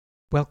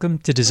Welcome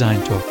to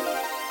Design Talk.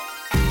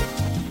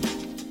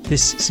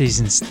 This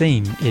season's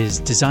theme is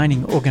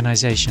designing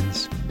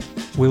organizations.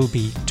 We'll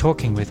be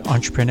talking with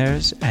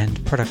entrepreneurs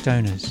and product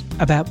owners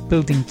about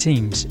building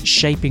teams,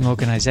 shaping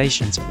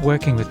organizations,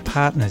 working with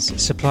partners,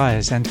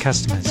 suppliers and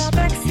customers.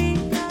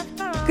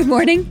 Good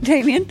morning,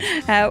 Damien.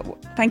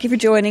 Thank you for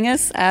joining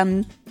us.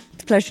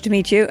 It's a pleasure to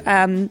meet you.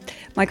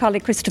 My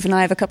colleague Christopher and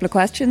I have a couple of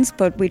questions,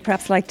 but we'd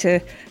perhaps like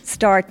to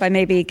start by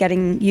maybe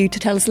getting you to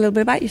tell us a little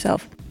bit about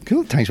yourself.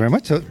 Cool, thanks very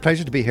much. So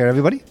pleasure to be here,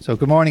 everybody. So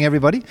good morning,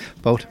 everybody,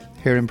 both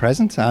here in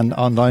present and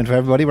online for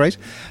everybody, right?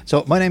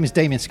 So my name is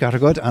Damien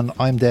Scattergood and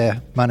I'm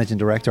the Managing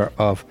Director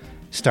of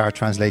Star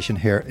Translation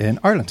here in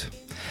Ireland.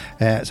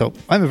 So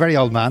I'm a very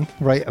old man,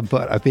 right?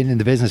 But I've been in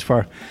the business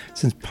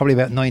since probably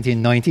about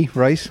 1990,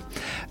 right?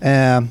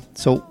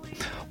 So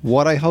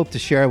what I hope to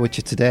share with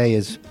you today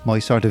is my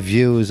sort of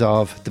views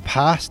of the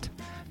past,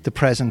 the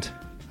present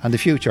and the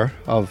future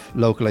of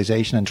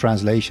localization and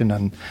translation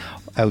and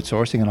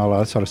outsourcing and all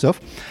that sort of stuff,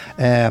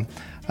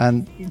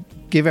 and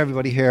give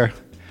everybody here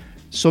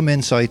some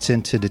insights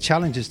into the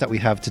challenges that we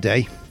have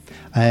today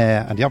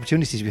and the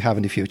opportunities we have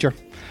in the future,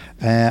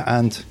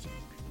 and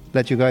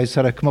let you guys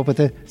sort of come up with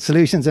the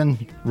solutions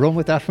and run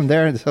with that from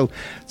there. So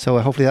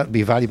hopefully that'll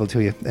be valuable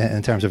to you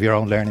in terms of your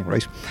own learning,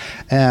 right?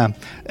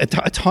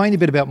 A tiny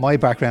bit about my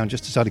background,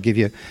 just to sort of give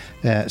you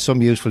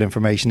some useful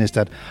information, is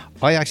that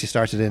I actually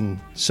started in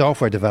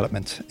software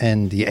development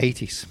in the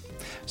 80s.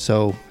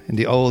 So in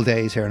the old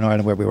days here in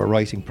Ireland, where we were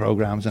writing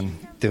programs and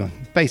doing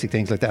basic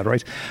things like that,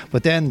 right?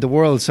 But then the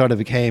world sort of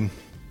became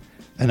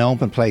an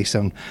open place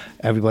and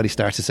everybody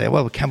started to say,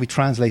 well, can we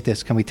translate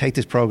this? Can we take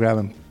this program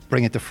and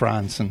bring it to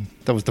France? And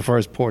that was the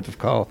first port of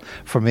call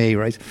for me,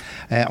 right?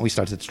 And we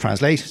started to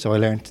translate. So I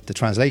learned the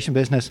translation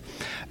business.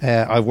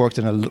 I've worked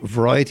in a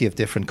variety of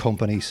different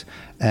companies,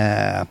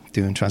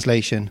 doing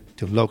translation,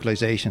 doing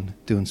localization,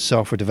 doing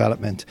software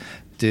development,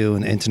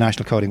 doing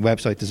international coding,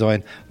 website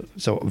design,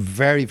 so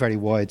very, very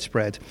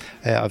widespread.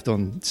 I've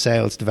done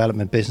sales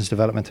development, business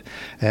development.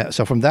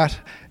 So from that,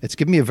 it's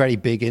given me a very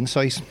big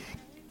insight.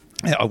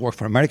 I work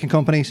for American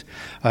companies.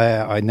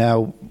 I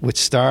now, with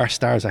Star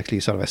is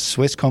actually sort of a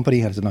Swiss company,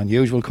 and it's an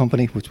unusual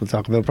company, which we'll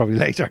talk about probably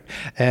later.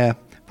 But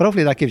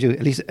hopefully that gives you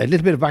at least a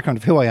little bit of background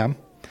of who I am.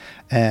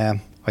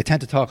 I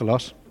tend to talk a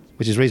lot,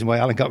 which is the reason why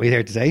Alan got me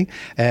here today.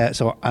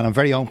 And I'm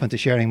very open to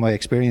sharing my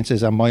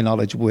experiences and my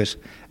knowledge with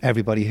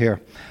everybody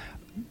here.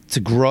 To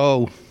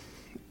grow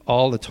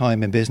all the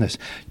time in business,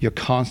 you're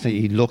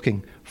constantly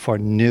looking for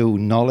new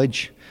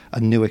knowledge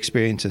and new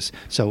experiences.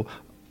 So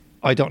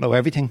I don't know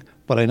everything,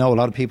 but I know a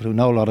lot of people who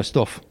know a lot of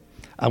stuff.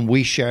 And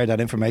we share that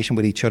information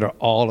with each other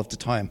all of the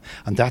time.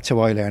 And that's how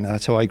I learn, and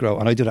that's how I grow.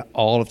 And I do that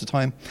all of the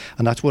time.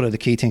 And that's one of the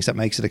key things that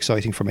makes it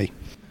exciting for me.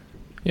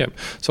 Yeah.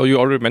 So you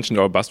already mentioned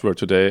our buzzword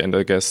today, and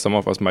I guess some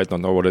of us might not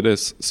know what it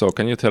is. So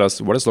can you tell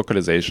us, what is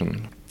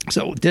localization?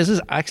 So this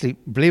is actually,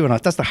 believe it or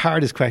not, that's the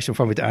hardest question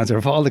for me to answer.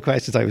 Of all the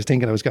questions I was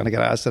thinking I was going to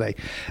get asked today,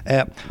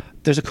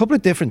 there's a couple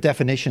of different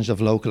definitions of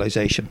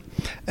localization,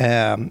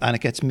 and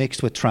it gets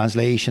mixed with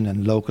translation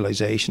and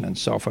localization and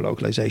software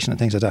localization and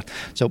things like that.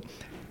 So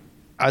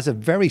as a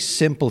very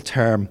simple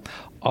term,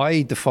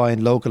 I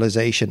define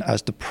localization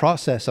as the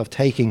process of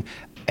taking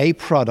a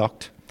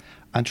product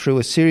and through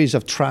a series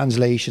of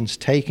translations,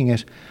 taking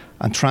it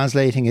and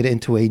translating it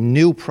into a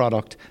new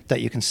product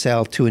that you can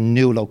sell to a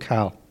new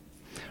locale.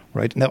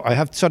 Right. Now, I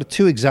have sort of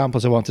two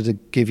examples I wanted to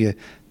give you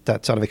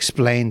that sort of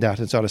explain that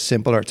in sort of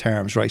simpler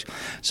terms, right?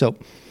 So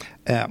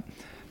the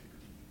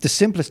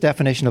simplest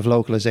definition of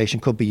localization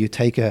could be you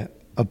take a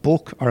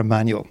book or a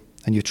manual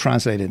and you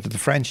translate it into the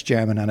French,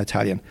 German and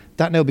Italian.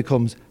 That now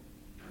becomes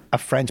a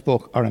French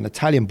book or an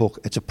Italian book.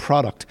 It's a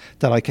product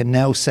that I can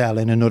now sell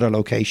in another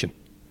location.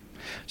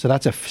 So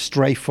that's a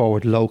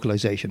straightforward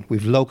localization.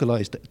 We've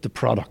localized the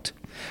product.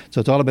 So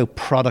it's all about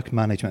product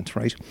management,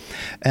 right?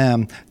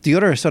 The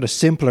other sort of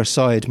simpler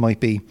side might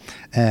be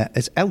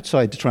it's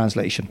outside the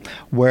translation,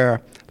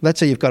 where let's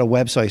say you've got a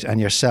website and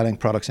you're selling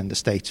products in the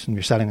States and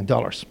you're selling in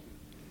dollars,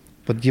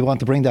 but you want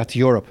to bring that to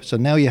Europe. So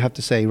now you have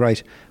to say,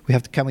 right,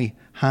 can we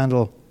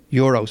handle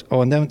euros?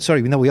 Oh, and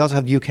then, we also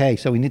have UK,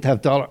 so we need to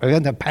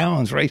have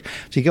pounds, right?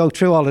 So you go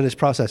through all of this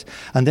process,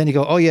 and then you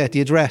go, oh yeah,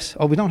 the address.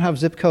 Oh, we don't have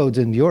zip codes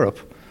in Europe.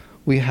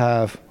 We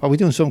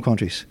do in some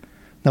countries.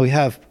 Now we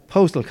have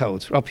postal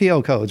codes, or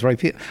PO codes,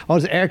 right? All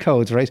these air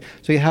codes, right?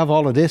 So you have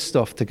all of this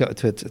stuff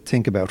to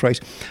think about, right?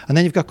 And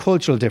then you've got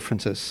cultural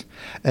differences.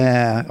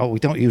 We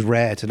don't use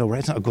red. No,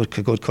 red's not a good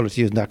colour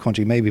to use in that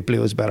country. Maybe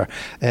blue is better.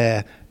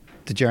 The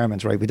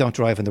Germans, right? We don't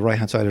drive on the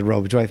right-hand side of the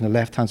road. We drive on the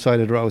left-hand side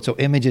of the road. So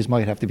images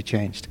might have to be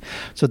changed.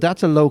 So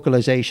that's a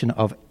localization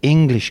of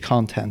English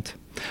content.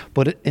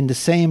 But in the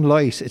same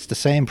light, it's the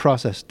same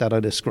process that I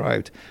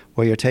described,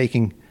 where you're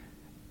taking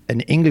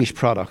an English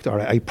product or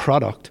a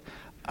product,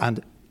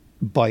 and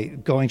by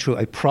going through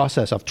a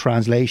process of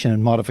translation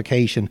and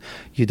modification,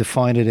 you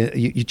define it,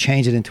 you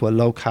change it into a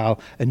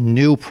locale, a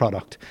new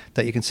product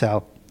that you can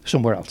sell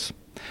somewhere else.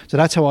 So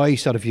that's how I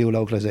sort of view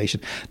localization.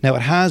 Now,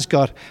 it has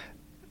got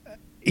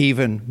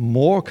even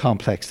more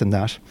complex than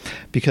that,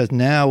 because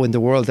now in the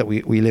world that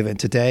we live in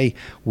today,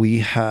 we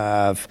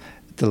have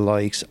the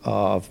likes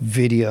of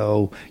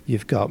video,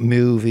 you've got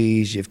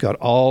movies, you've got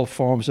all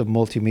forms of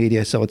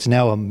multimedia. So it's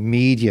now a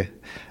media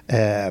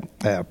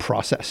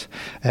process,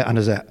 and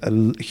there's a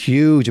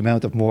huge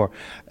amount of more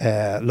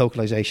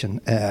localization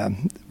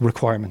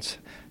requirements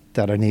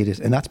that are needed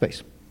in that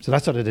space. So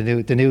that's sort of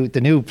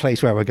the new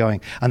place where we're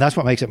going, and that's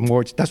what makes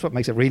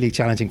it really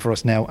challenging for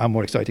us now and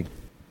more exciting.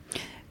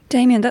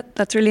 Damien,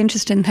 that's really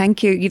interesting.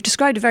 Thank you. You've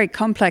described a very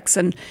complex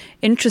and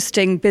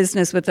interesting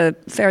business with a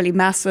fairly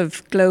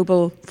massive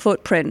global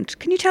footprint.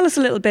 Can you tell us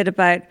a little bit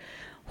about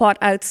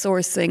what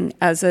outsourcing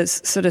as a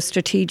sort of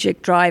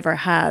strategic driver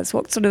has?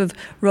 What sort of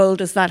role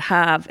does that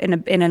have in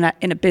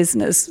a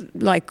business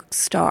like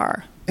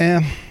Star?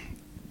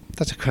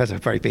 That's a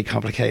very big,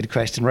 complicated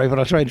question, right? But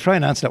I'll try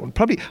and answer that one.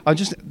 Probably,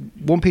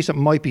 one piece that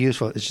might be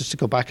useful is just to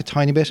go back a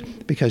tiny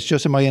bit, because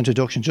just in my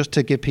introduction, just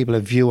to give people a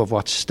view of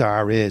what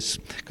Star is,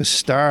 because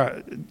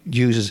Star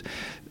uses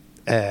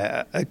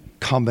a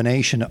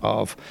combination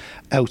of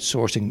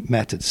outsourcing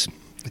methods,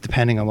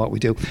 depending on what we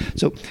do.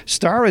 So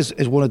Star is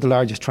one of the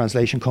largest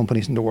translation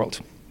companies in the world.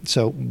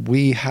 So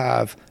we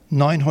have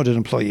 900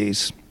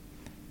 employees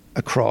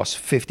across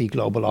 50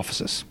 global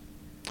offices.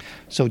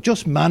 So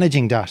just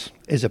managing that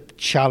is a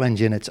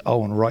challenge in its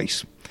own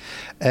right.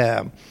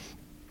 And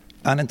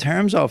in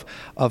terms of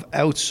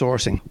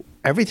outsourcing,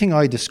 everything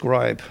I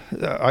describe,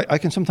 I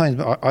can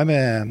sometimes, I'm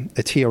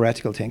a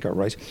theoretical thinker,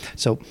 right?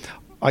 So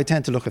I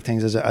tend to look at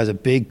things as a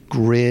big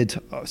grid.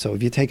 So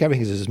if you take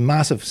everything as this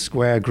massive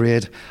square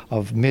grid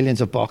of millions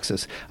of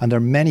boxes, and there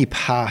are many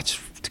paths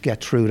to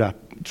get through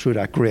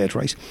that grid,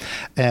 right?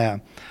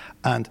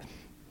 And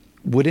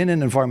within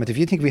an environment, if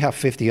you think we have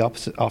 50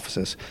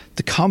 offices,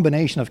 the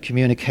combination of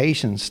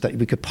communications that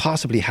we could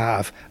possibly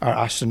have are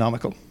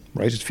astronomical,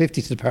 right? It's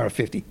 50 to the power of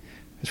 50,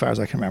 as far as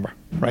I can remember,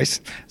 right?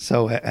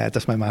 So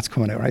that's my maths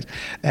coming out, right?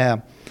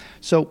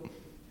 So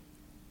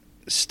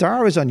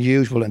Star is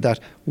unusual in that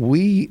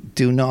we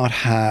do not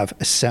have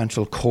a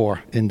central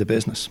core in the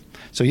business.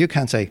 So you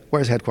can't say,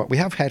 where's headquarters? We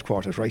have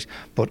headquarters, right?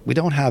 But we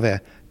don't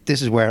have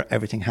this is where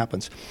everything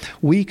happens.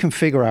 We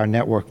configure our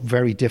network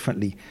very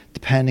differently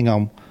depending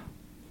on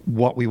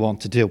what we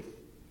want to do.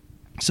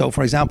 So,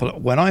 for example,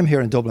 when I'm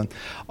here in Dublin,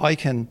 I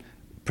can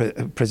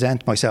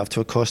present myself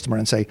to a customer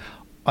and say,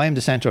 I am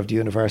the centre of the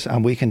universe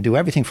and we can do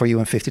everything for you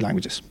in 50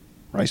 languages,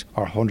 right?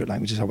 Or 100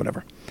 languages or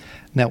whatever.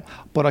 Now,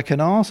 but I can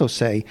also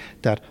say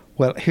that,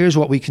 well, here's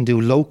what we can do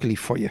locally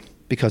for you,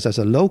 because as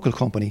a local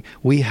company,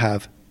 we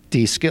have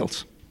these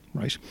skills,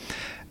 right?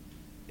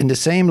 In the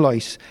same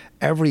light,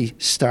 every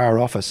Star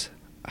office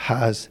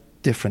has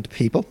different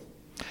people,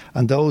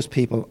 and those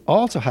people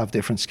also have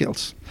different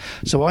skills.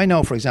 So I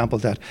know, for example,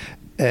 that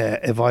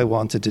if I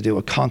wanted to do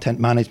a content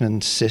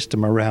management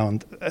system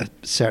around a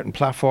certain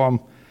platform,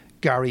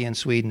 Gary in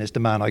Sweden is the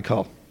man I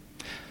call.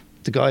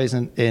 The guys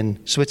in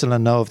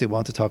Switzerland know if they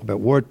want to talk about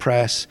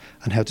WordPress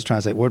and how to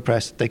translate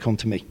WordPress, they come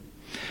to me.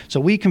 So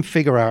we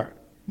configure our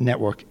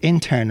network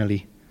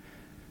internally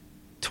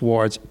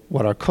towards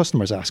what our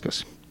customers ask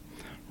us,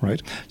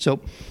 right? So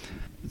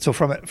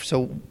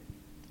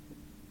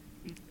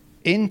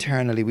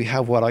internally, we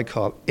have what I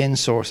call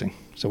insourcing,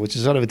 so which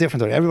is sort of a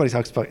different story. Everybody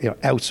talks about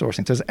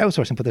outsourcing. There's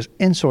outsourcing, but there's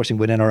insourcing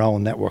within our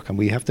own network, and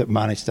we have to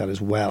manage that as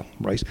well,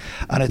 right?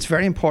 And it's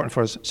very important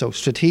for us. So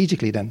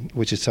strategically, then,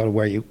 which is sort of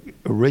where you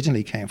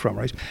originally came from,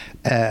 right?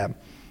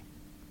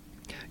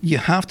 You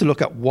have to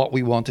look at what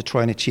we want to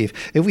try and achieve.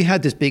 If we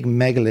had this big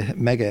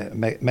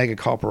mega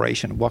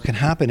corporation, what can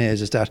happen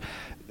is that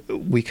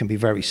we can be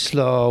very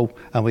slow,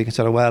 and we can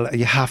say, well,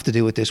 you have to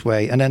do it this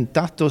way, and then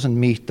that doesn't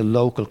meet the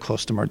local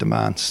customer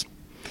demands.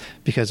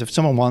 Because if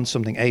someone wants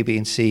something A, B,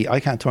 and C, I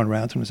can't turn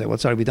around to them and say, well,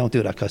 sorry, we don't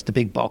do that because the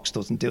big box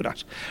doesn't do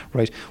that,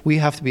 right? We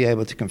have to be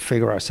able to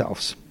configure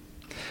ourselves.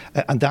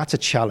 And that's a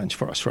challenge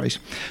for us, right?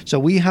 So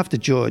we have to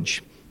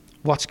judge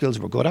what skills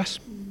we're good at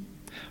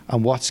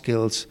and what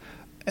skills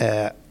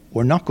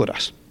we're not good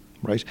at,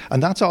 right?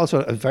 And that's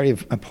also a very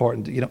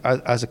important,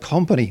 as a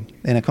company,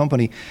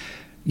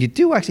 you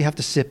do actually have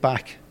to sit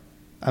back.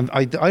 And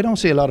I don't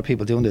see a lot of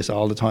people doing this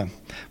all the time,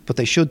 but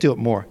they should do it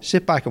more.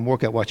 Sit back and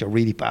work out what you're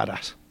really bad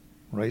at,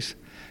 right?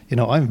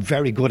 I'm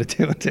very good at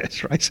doing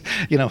this, right?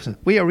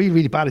 We are really,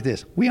 really bad at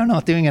this. We are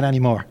not doing it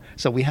anymore.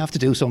 So we have to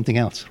do something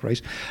else, right?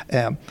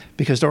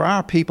 Because there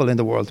are people in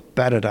the world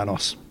better than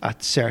us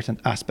at certain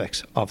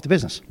aspects of the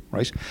business,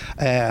 right?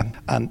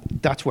 And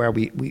that's where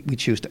we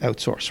choose to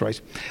outsource,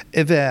 right?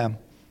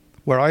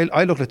 Where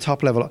I look at the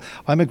top level,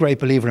 I'm a great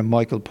believer in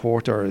Michael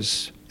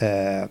Porter's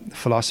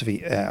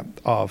philosophy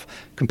of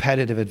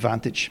competitive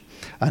advantage.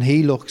 And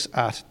he looks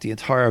at the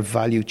entire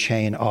value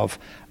chain of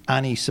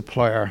any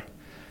supplier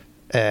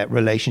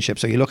relationship.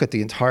 So you look at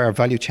the entire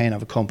value chain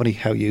of a company,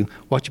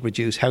 what you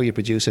produce, how you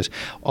produce it,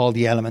 all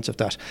the elements of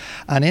that.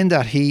 And in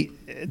that,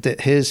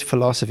 his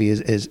philosophy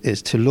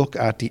is to look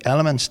at the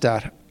elements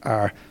that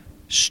are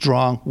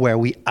strong where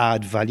we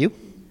add value,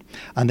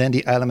 and then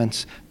the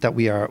elements that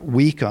we are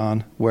weak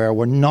on where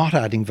we're not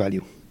adding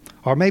value.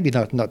 Or maybe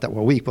not that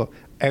we're weak, but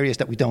areas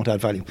that we don't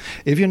add value.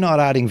 If you're not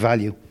adding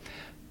value,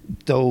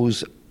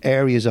 those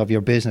areas of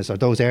your business or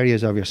those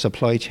areas of your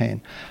supply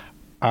chain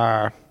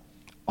are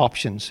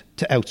options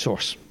to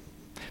outsource,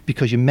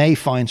 because you may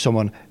find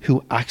someone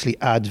who actually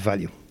adds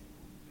value.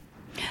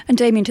 And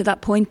Damien, to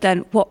that point then,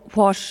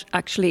 what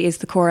actually is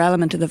the core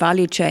element of the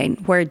value chain?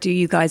 Where do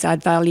you guys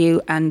add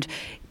value, and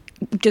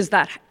does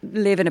that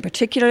live in a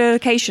particular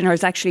location, or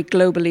is it actually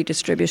globally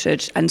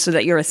distributed, and so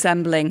that you're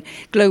assembling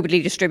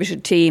globally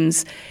distributed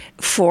teams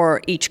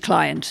for each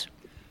client?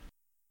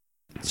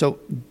 So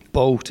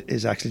both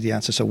is actually the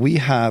answer. So we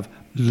have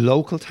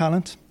local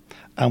talent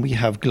and we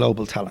have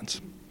global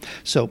talent.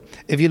 So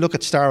if you look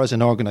at Star as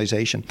an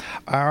organisation,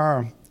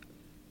 our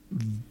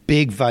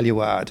big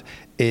value add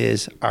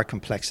is our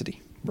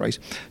complexity, right?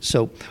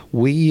 So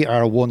we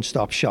are a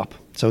one-stop shop.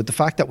 So the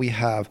fact that we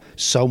have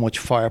so much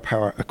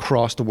firepower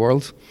across the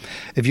world,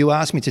 if you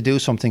ask me to do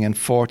something in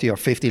 40 or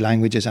 50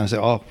 languages and I say,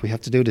 oh, we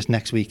have to do this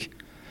next week,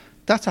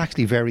 that's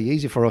actually very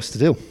easy for us to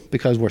do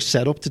because we're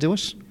set up to do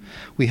it.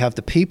 We have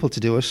the people to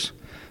do it.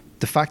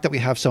 The fact that we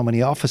have so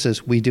many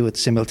offices, we do it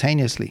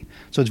simultaneously.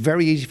 So it's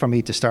very easy for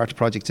me to start a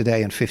project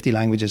today in 50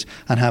 languages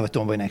and have it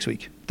done by next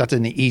week. That's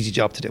an easy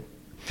job to do.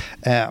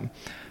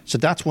 So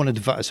that's one of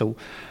the. So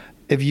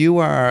if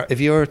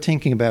you're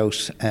thinking about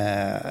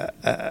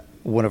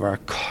one of our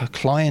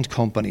client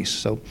companies,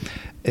 so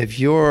if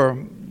you're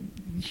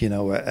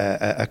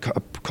a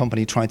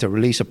company trying to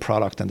release a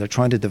product and they're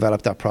trying to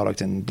develop that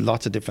product in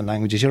lots of different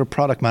languages. You're a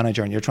product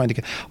manager and you're trying to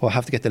get, I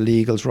have to get the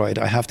legals right.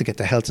 I have to get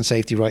the health and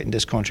safety right in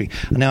this country.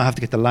 And now I have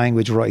to get the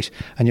language right.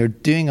 And you're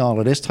doing all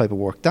of this type of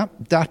work.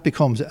 That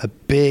becomes a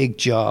big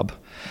job.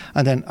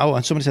 And then,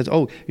 and somebody says,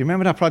 oh, you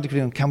remember that project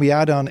we're doing? Can we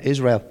add on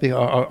Israel?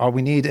 Or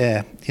we need,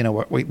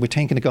 we're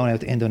thinking of going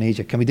out to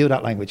Indonesia. Can we do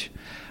that language?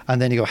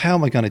 And then you go, how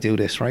am I going to do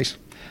this, right?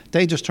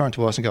 They just turn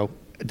to us and go,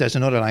 there's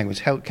another language.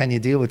 How can you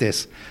deal with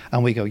this?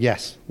 And we go,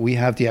 yes, we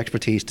have the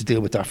expertise to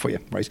deal with that for you,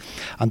 right?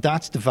 And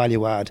that's the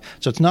value add.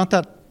 So it's not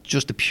that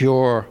just a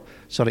pure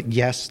sort of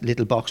yes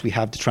little box. We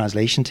have the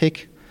translation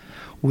tick.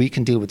 We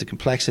can deal with the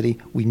complexity.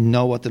 We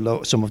know what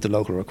some of the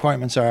local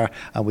requirements are,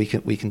 and we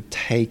can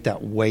take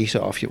that weight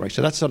off you, right?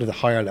 So that's sort of the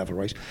higher level,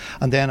 right?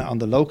 And then on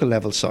the local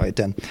level side,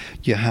 then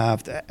you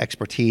have the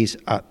expertise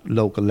at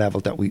local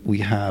level that we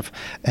have.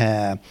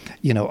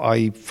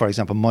 For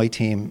example, my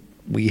team,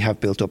 we have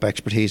built up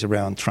expertise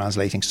around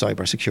translating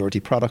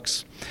cybersecurity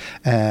products.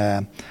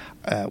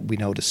 We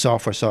know the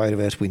software side of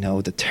it. We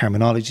know the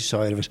terminology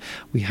side of it.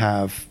 We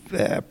have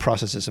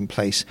processes in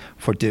place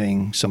for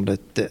doing some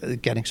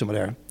of getting some of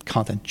their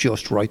content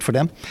just right for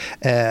them.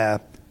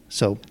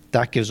 So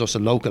that gives us a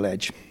local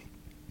edge.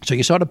 So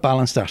you sort of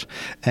balance that.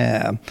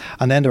 And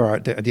then there are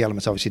the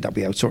elements, obviously, that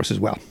we outsource as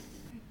well.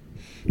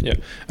 Yeah,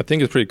 I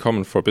think it's pretty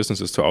common for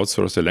businesses to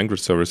outsource their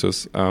language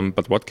services.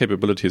 But what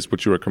capabilities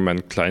would you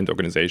recommend client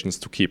organizations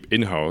to keep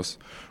in-house?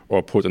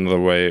 Or put another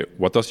way,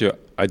 what does your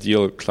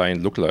ideal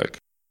client look like?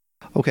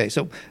 Okay,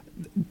 so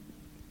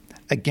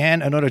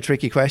again, another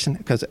tricky question,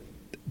 because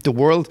the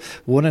world,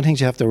 one of the things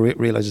you have to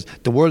realize is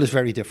the world is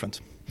very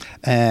different.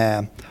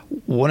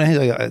 One of the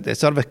things, it's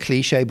sort of a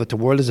cliche, but the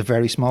world is a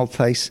very small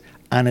place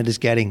and it is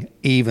getting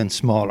even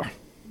smaller.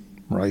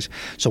 Right,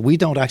 so we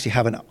don't actually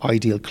have an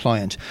ideal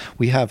client.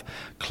 We have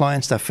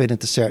clients that fit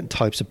into certain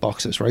types of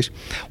boxes, right?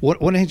 One of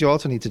the things you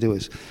also need to do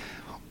is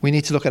we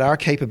need to look at our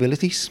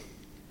capabilities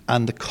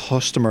and the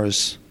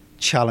customers'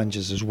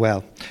 challenges as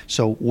well.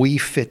 So we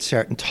fit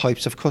certain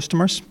types of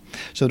customers.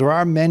 So there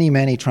are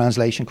many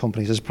translation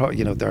companies.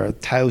 There are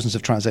thousands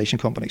of translation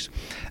companies.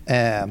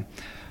 If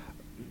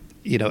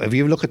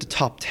you look at the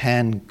top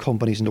 10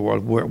 companies in the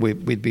world,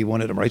 we'd be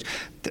one of them, right?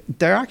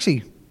 They're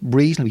actually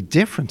reasonably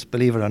different,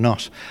 believe it or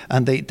not,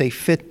 and they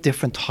fit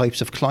different types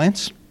of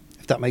clients,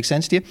 if that makes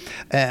sense to you.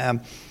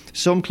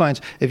 Some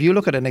clients, if you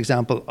look at an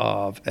example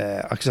of,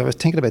 because I was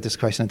thinking about this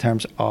question in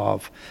terms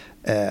of,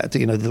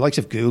 the likes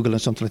of Google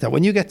and something like that.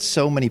 When you get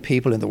so many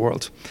people in the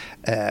world,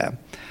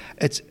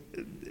 it's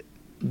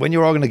when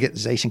your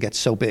organization gets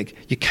so big,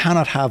 you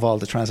cannot have all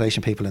the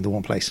translation people into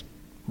one place.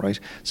 Right,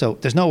 so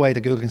there's no way that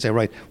Google can say,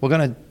 right, we're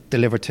going to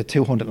deliver to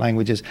 200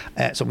 languages,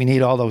 so we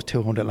need all those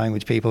 200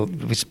 language people,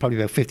 which is probably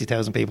about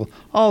 50,000 people,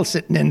 all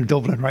sitting in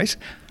Dublin, right?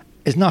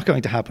 It's not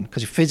going to happen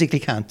because you physically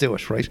can't do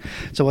it, right?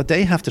 So what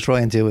they have to try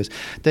and do is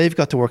they've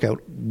got to work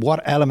out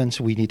what elements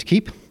we need to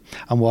keep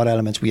and what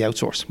elements we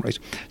outsource, right?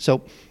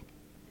 So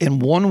in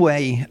one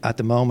way at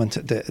the moment,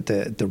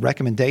 the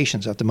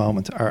recommendations at the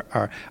moment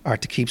are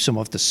to keep some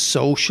of the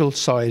social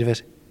side of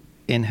it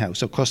in-house.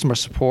 So customer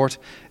support,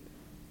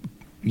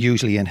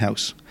 usually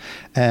in-house,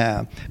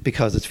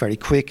 because it's very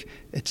quick,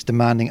 it's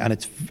demanding,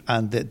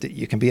 and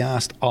you can be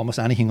asked almost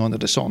anything under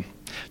the sun.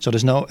 So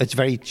it's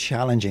very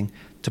challenging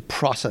to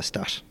process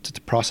that,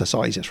 to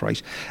processize it,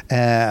 right?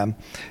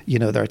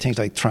 There are things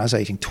like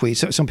translating tweets.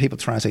 So some people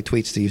translate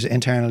tweets to use it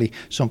internally,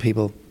 some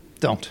people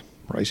don't,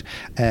 right?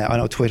 I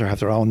know Twitter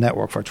have their own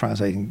network for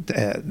translating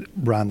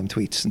random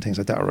tweets and things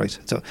like that, right?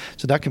 So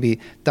that can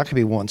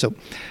be one.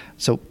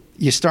 So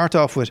you start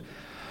off with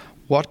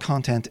what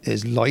content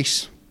is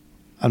light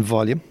and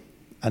volume,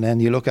 and then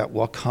you look at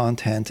what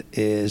content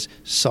is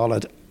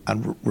solid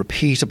and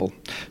repeatable.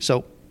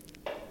 So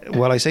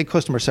while I say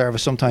customer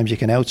service, sometimes you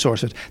can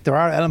outsource it. There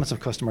are elements of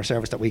customer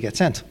service that we get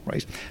sent,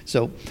 right?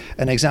 So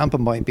an example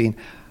might be,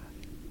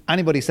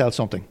 anybody sells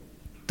something.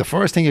 The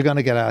first thing you're going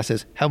to get asked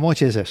is, how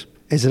much is it?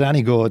 Is it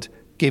any good?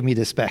 Give me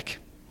the spec,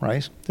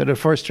 right? They're the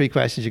first 3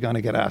 questions you're going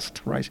to get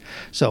asked, right?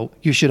 So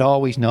you should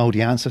always know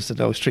the answers to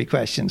those 3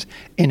 questions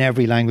in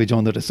every language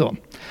under the sun.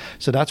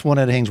 So that's one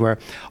of the things where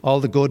all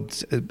the good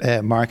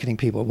marketing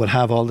people will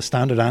have all the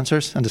standard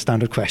answers and the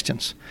standard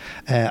questions,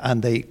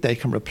 and they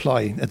can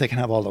reply. They can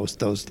have all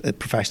those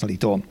professionally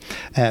done.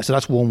 So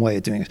that's one way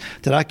of doing it.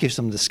 So that gives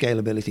them the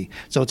scalability.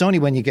 So it's only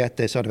when you get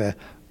the sort of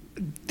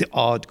the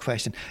odd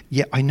question.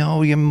 Yeah, I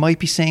know you might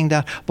be saying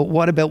that, but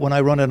what about when I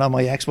run it on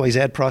my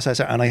XYZ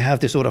processor and I have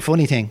this sort of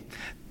funny thing?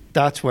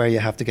 That's where you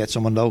have to get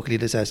someone locally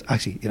that says,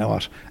 actually, you know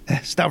what,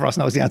 Stavros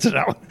knows the answer to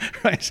that one,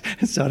 right?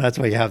 So that's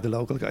where you have the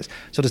local guys.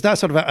 So does that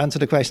sort of answer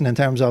the question in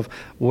terms of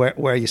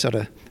where you sort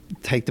of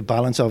take the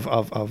balance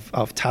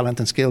of talent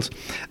and skills?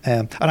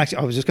 And actually,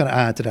 I was just going to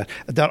add to that.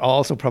 That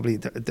also probably,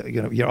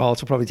 you know, you're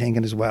also probably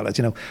thinking as well as,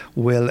 you know,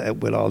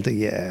 will all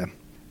the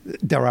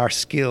there are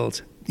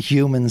skills.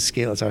 Human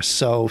skills are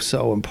so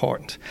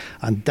important,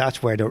 and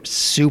that's where the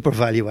super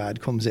value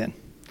add comes in.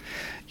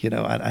 You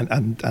know,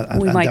 and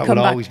that will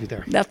always be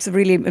there. That's a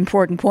really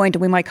important point,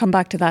 and we might come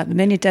back to that in a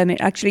minute, Demi.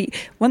 Actually,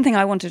 one thing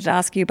I wanted to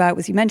ask you about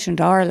was you mentioned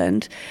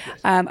Ireland, yes.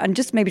 And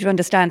just maybe to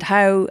understand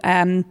how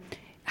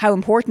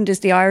important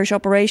is the Irish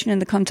operation in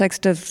the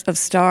context of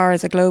Star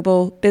as a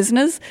global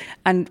business,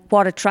 and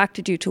what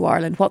attracted you to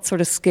Ireland? What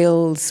sort of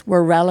skills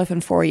were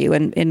relevant for you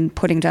in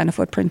putting down a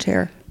footprint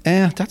here?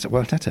 That's a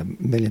 $1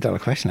 million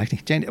question,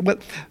 actually, Jane. Well,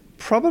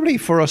 probably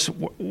for us,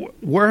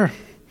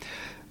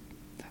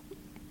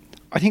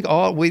 I think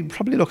we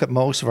probably look at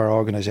most of our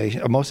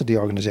organisation, most of the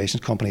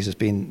organisations, companies as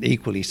being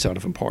equally sort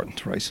of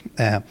important, right?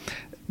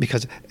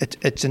 Because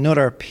it's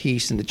another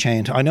piece in the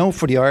chain. I know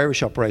for the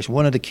Irish operation,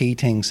 one of the key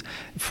things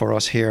for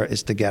us here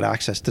is to get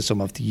access to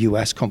some of the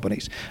US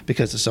companies,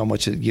 because there's so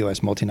much US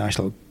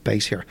multinational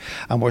base here,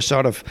 and we're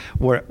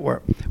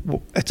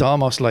it's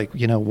almost like,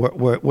 you know,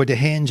 we're the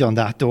hinge on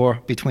that door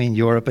between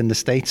Europe and the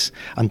States,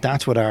 and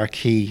that's what our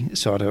key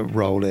sort of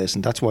role is,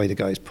 and that's why the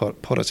guys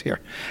put us here,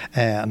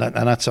 and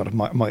that's sort of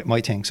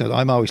my thing. So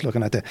I'm always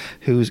looking at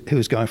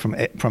who's going from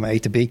A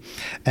to B,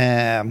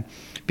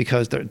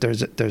 because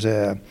there's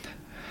a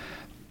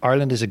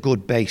Ireland is a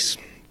good base,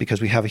 because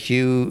we have a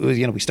huge,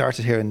 you know, we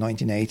started here in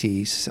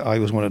 1980s. I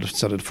was one of the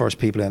sort of the first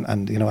people in,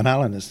 and, you know, and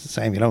Alan is the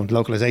same, you know,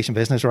 localization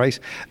business, right?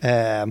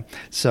 I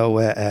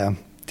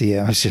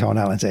was showing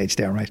Alan's age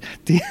there, right?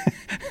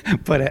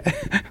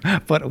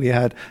 But we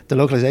had the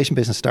localization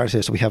business started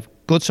here, so we have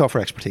good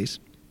software expertise.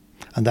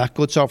 And that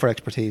good software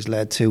expertise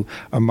led to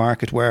a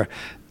market where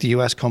the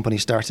US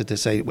companies started to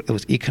say it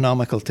was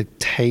economical to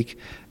take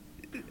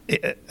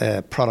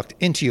a product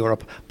into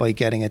Europe by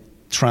getting it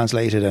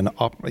translated and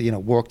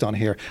worked on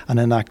here, and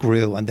then that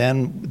grew, and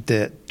then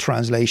the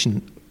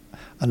translation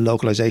and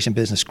localization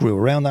business grew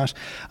around that,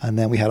 and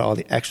then we had all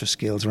the extra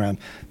skills around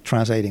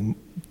translating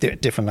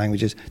different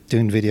languages,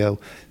 doing video,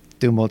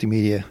 doing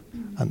multimedia,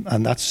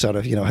 and that's sort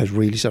of, you know, has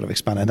really sort of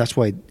expanded, and that's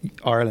why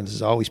Ireland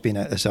has always been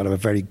a sort of a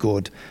very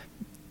good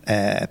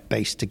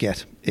base to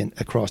get in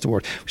across the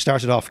world. We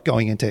started off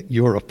going into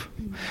Europe,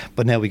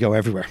 but now we go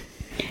everywhere.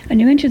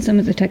 And you mentioned some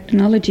of the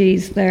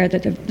technologies there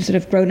that have sort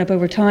of grown up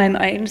over time.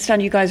 I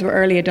understand you guys were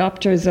early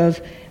adopters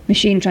of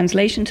machine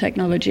translation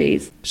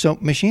technologies. So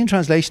machine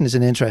translation is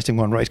an interesting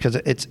one, right? Because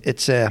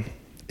it's a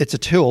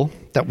tool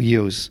that we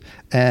use,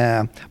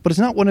 but it's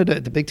not one of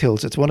the big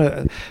tools. It's when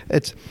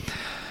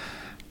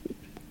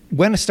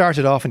it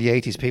started off in the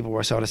 80s, people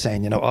were sort of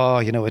saying, you know,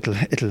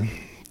 it'll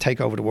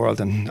take over the world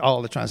and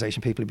all the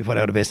translation people will be put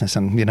out of business,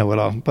 and, you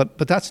know, but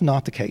that's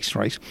not the case,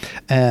 right?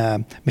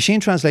 Machine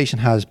translation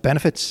has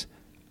benefits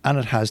and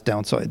it has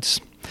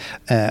downsides.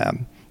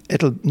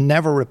 It'll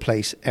never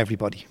replace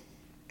everybody,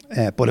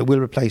 but it will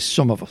replace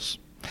some of us.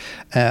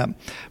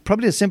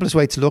 Probably the simplest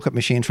way to look at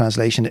machine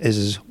translation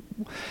is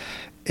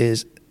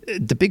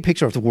the big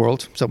picture of the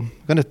world. So I'm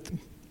going to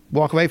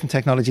walk away from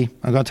technology.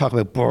 I'm going to talk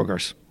about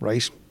burgers,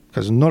 right?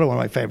 Because another one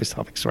of my favourite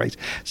topics, right?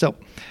 So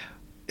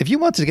if you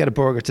wanted to get a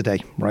burger today,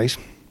 right?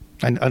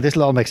 And this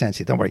will all make sense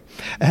to you, don't worry.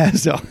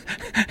 So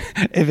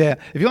if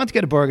you want to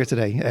get a burger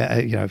today,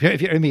 you know,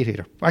 if you're a meat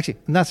eater, actually,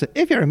 and that's it,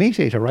 if you're a meat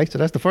eater, right? So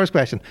that's the first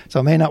question. So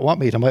I may not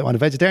want meat, I might want a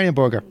vegetarian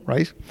burger,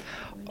 right?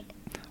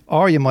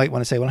 Or you might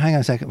want to say, well, hang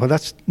on a second. Well,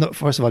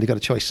 first of all, you got a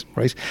choice,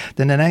 right?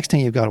 Then the next thing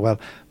you've got, well,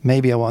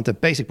 maybe I want a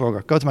basic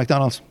burger. Go to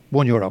McDonald's,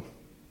 €1.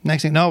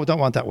 Next thing, no, I don't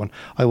want that one.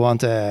 I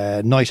want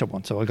a nicer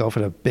one, so I'll go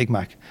for the Big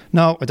Mac.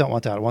 No, I don't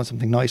want that. I want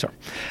something nicer.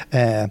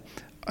 And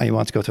you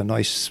want to go to a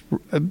nice,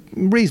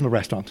 reasonable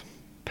restaurant.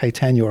 Pay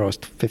 €10,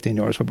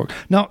 €15 for a burger.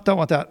 No, don't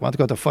want that. I want to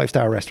go to a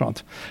 5-star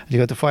restaurant. And you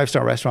go to a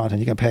 5-star restaurant and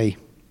you can pay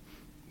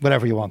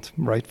whatever you want,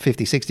 right?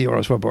 50,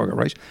 €60 for a burger,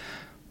 right?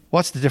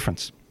 What's the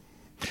difference?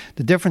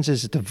 The difference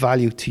is the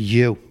value to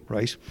you,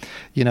 right?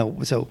 You know,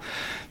 so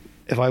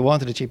if I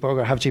wanted a cheap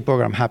burger, have a cheap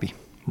burger, I'm happy,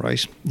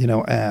 right? You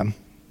know,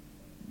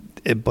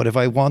 But if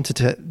I wanted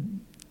to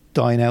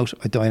dine out,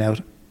 I dine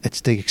out.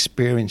 It's the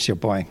experience you're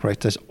buying, right?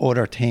 There's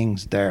other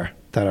things there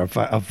that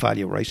are of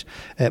value, right?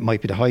 It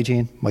might be the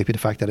hygiene, might be the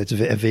fact that it's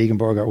a vegan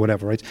burger or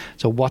whatever, right?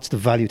 So what's the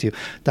value to you?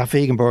 That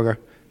vegan burger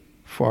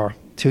for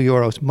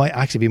 €2 might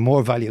actually be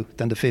more value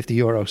than the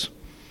 €50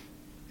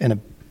 in a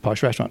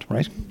posh restaurant,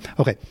 right?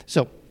 Okay,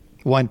 so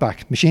wind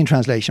back. Machine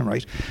translation,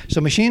 right?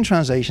 So machine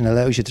translation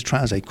allows you to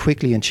translate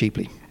quickly and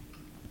cheaply,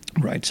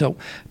 right? So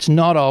it's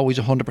not always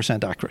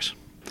 100% accurate.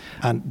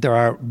 And there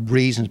are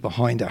reasons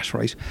behind that,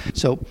 right?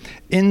 So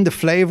in the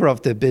flavour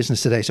of the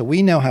business today, so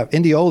we now have,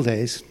 in the old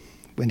days,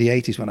 in the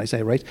 80s when I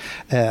say, right,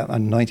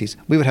 and 90s,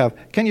 we would have,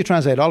 can you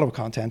translate all of our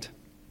content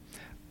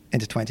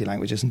into 20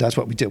 languages? And that's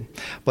what we do.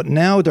 But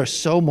now there's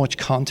so much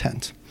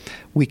content,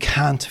 we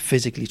can't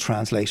physically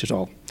translate it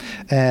all.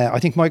 I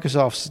think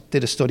Microsoft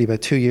did a study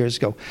about 2 years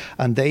ago,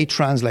 and they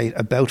translate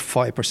about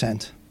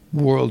 5%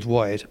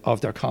 worldwide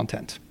of their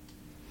content.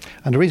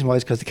 And the reason why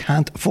is because they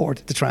can't afford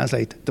to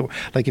translate.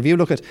 Like if you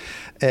look at,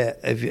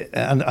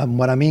 and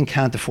what I mean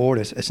can't afford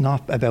it, it's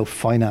not about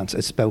finance,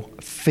 it's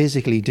about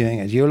physically doing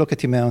it. You look at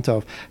the amount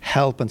of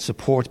help and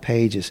support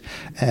pages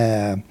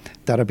that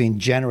are being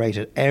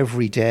generated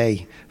every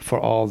day for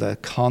all the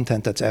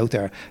content that's out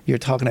there. You're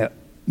talking about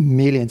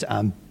millions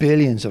and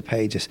billions of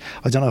pages.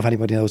 I don't know if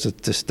anybody knows the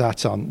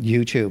stats on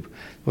YouTube.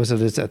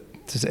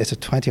 It's a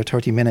 20 or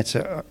 30 minutes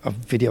of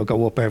video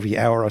go up every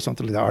hour or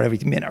something like that, or every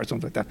minute or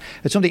something like that.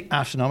 It's something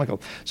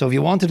astronomical. So if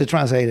you wanted to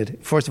translate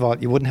it, first of all,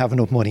 you wouldn't have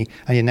enough money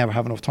and you'd never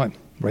have enough time,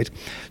 right?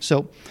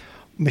 So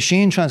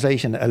machine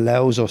translation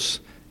allows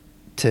us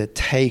to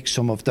take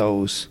some of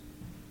those,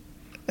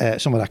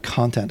 some of that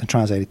content and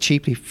translate it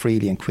cheaply,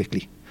 freely and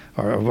quickly,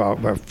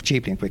 or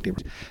cheaply and quickly.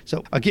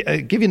 So I'll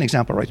give you an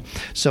example, right?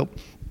 So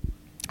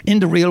in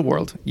the real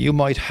world, you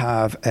might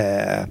have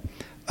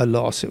a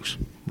lawsuit,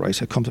 right?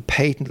 So it comes a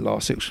patent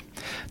lawsuit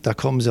that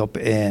comes up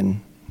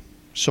in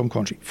some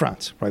country,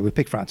 France, right? We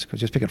pick France,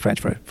 because just picking French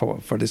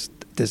for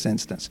this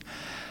instance.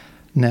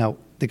 Now,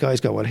 the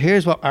guys go, well,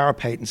 here's what our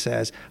patent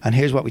says, and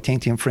here's what we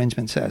think the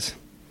infringement says.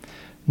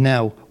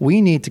 Now,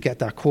 we need to get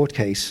that court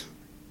case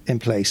in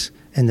place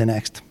in the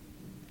next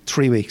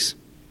 3 weeks.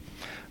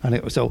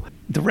 And so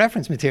the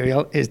reference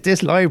material is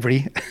this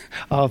library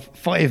of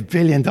 5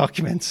 billion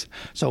documents.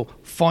 So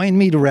find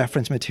me the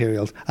reference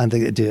materials and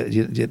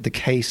the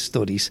case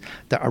studies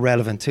that are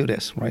relevant to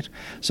this, right?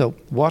 So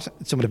what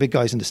some of the big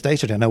guys in the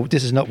States are doing, now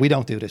this is not, we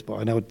don't do this, but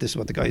I know this is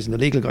what the guys in the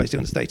legal guys do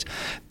in the States.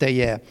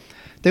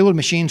 They will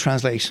machine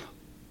translate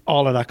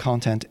all of that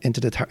content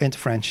into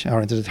French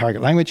or into the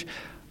target language,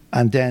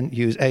 and then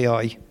use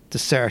AI to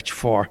search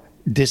for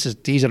these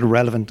are the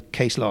relevant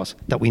case laws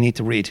that we need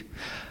to read.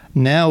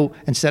 Now,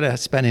 instead of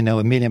spending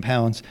 £1 million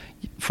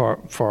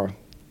for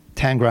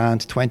 10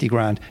 grand, 20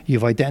 grand,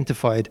 you've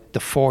identified the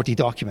 40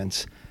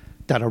 documents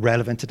that are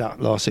relevant to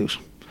that lawsuit,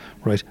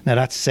 right? Now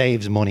that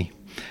saves money,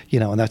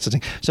 and that's the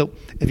thing. So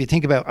if you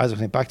think about, as I was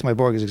saying, back to my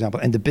burgers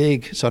example, in the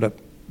big sort of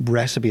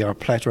recipe or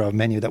plethora of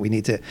menu that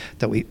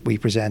we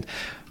present,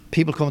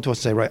 people come to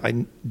us and say,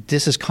 right,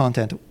 this is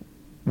content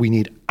we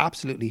need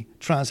absolutely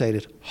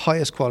translated,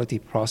 highest quality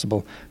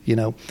possible.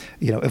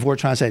 If we're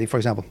translating, for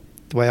example,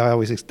 the way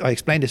I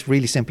explain this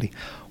really simply,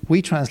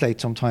 we translate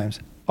sometimes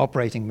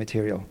operating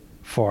material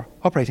for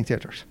operating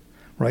theatres,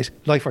 right?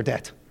 Life or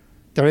death.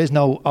 There is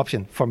no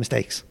option for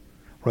mistakes,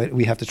 right?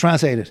 We have to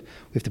translate it,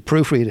 we have to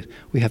proofread it,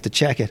 we have to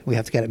check it, we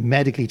have to get it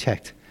medically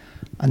checked,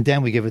 and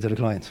then we give it to the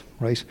client,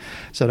 right?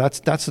 So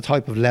that's the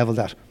type of level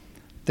that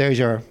there's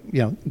your,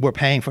 we're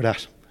paying for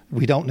that.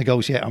 We don't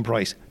negotiate on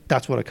price.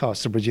 That's what it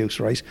costs to produce,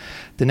 right?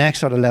 The next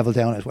sort of level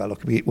down as well.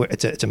 Look,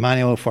 it's a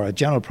manual for a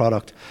general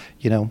product.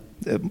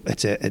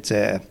 It's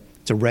a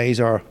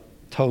razor,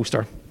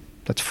 toaster.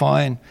 That's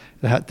fine.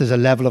 There's a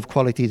level of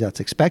quality that's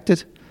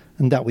expected,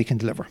 and that we can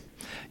deliver.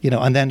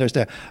 And then there's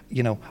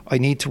I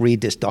need to read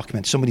this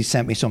document. Somebody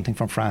sent me something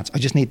from France. I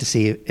just need to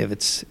see if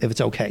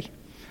it's okay.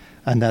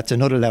 And that's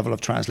another level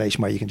of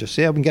translation where you can just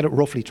say, I can get it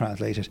roughly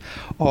translated.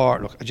 Or,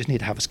 look, I just need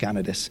to have a scan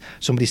of this.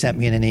 Somebody sent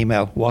me in an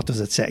email. What does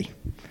it say?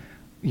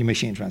 You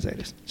machine translate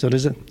it. So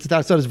there's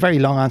a very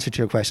long answer to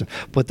your question.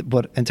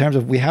 But in terms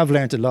of, we have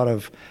learned a lot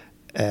of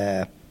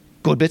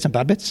good bits and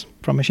bad bits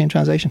from machine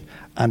translation.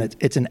 And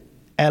it's an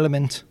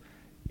element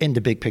in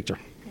the big picture.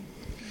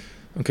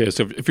 Okay,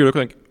 so if you're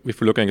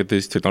looking at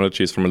these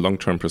technologies from a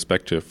long-term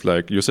perspective,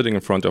 like you're sitting in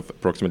front of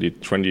approximately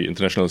 20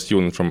 international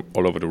students from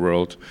all over the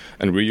world,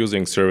 and we're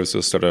using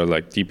services that are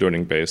like deep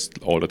learning based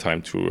all the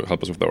time to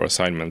help us with our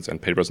assignments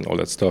and papers and all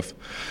that stuff.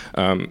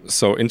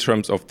 So in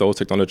terms of those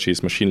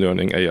technologies, machine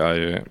learning,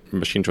 AI,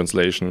 machine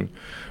translation,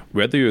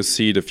 where do you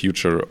see the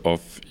future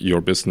of your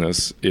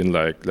business in,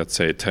 like, let's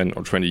say 10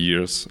 or 20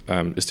 years?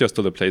 Is there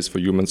still a place for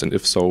humans, and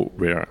if so,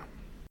 where?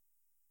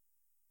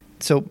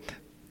 So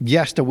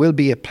yes, there will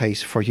be a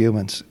place for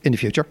humans in the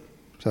future.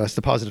 So that's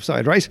the positive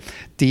side, right?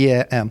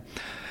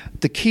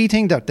 The key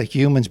thing that the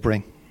humans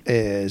bring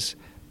is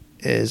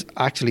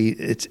actually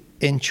it's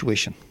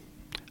intuition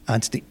and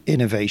it's the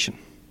innovation.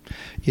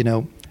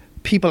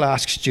 People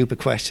ask stupid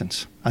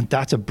questions, and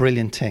that's a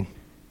brilliant thing,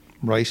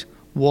 right?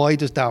 Why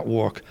does that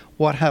work?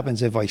 What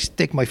happens if I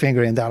stick my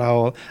finger in that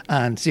hole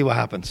and see what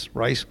happens,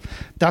 right?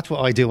 That's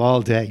what I do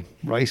all day,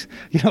 right?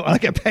 And I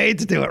get paid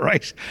to do it,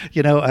 right?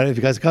 And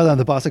because I'm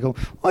the boss, I go,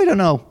 I don't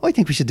know, I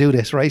think we should do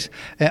this, right?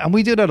 And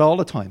we do that all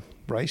the time,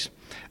 right?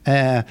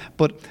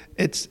 But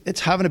it's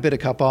having a bit of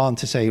cop on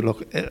to say,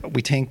 look,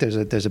 we think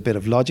there's a bit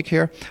of logic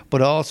here,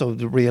 but also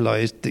to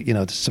realise that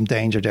there's some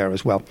danger there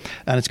as well,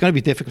 and it's going to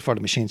be difficult for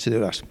the machines to do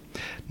that.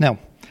 Now,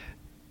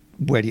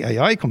 where the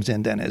AI comes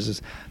in then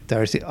is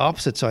there's the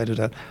opposite side of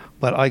that.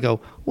 Well, I go,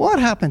 what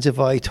happens if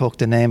I took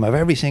the name of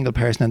every single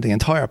person on the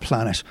entire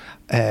planet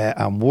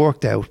and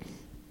worked out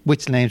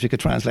which names we could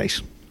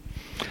translate?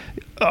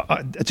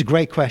 It's a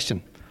great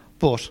question,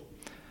 but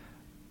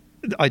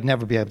I'd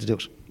never be able to do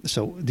it.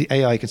 So the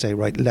AI can say,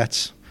 right,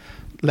 let's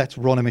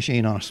run a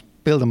machine on it,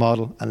 build a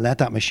model, and let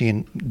that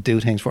machine do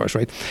things for us,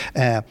 right?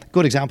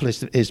 Good example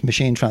is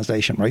machine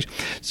translation, right?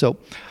 So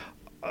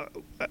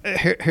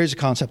here's a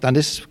concept, and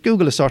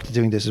Google has started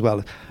doing this as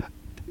well.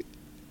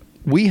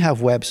 We have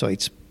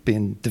websites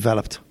being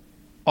developed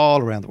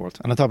all around the world,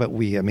 and I talk about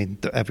we, I mean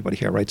everybody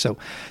here, right? So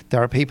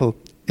there are people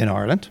in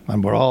Ireland,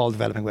 and we're all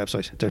developing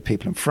websites. There are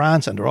people in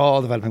France, and they're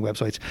all developing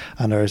websites.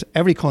 And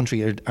every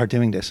country are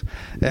doing this.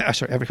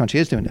 Every country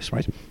is doing this,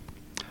 right?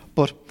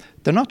 But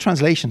they're not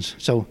translations.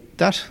 So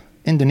that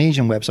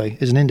Indonesian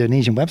website is an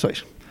Indonesian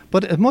website,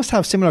 but it must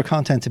have similar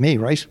content to me,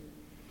 right?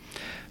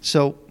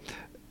 So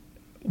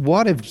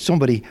what if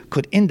somebody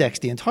could index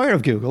the entire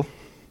of Google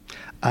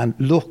and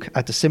look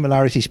at the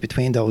similarities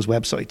between those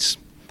websites?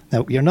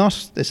 Now,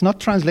 it's not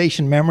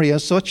translation memory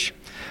as such,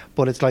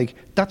 but it's like,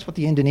 that's what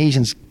the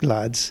Indonesian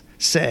lads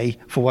say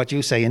for what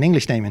you say in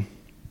English, Damien.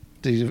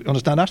 Do you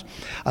understand that?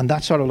 And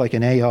that's sort of like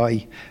an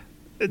AI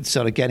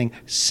sort of getting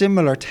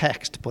similar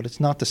text, but it's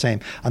not the same.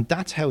 And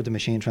that's how the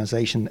machine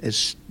translation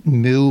is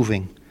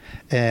moving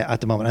at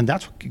the moment. And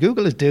that's what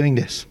Google is doing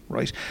this,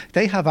 right?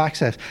 They have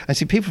access, and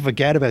see, people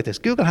forget about this.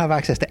 Google have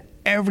access to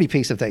every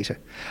piece of data,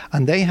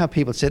 and they have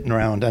people sitting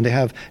around, and they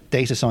have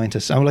data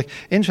scientists. And we're like,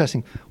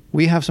 interesting,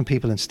 we have some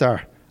people in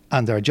STAR,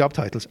 and their job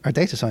titles are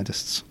data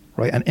scientists,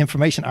 right? And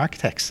information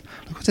architects.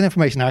 Look, what's an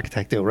information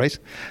architect do, right?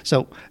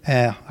 So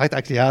I'd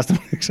actually ask them.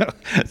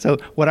 so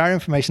what our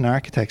information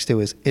architects do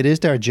is, it is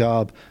their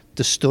job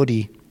to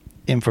study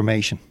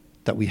information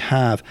that we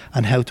have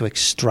and how to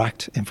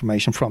extract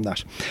information from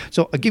that.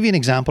 So I'll give you an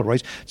example,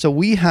 right? So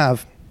we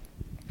have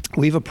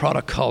a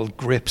product called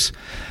Grips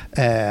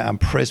and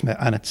Prisma,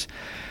 and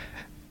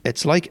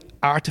it's like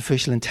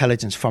artificial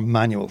intelligence for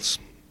manuals,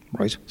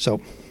 right? So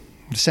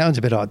it sounds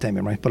a bit odd,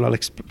 Damien, right? But I'll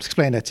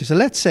explain that to you. So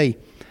let's say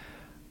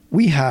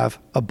we have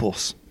a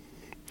bus,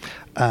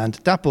 and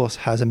that bus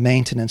has a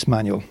maintenance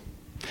manual,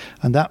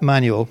 and that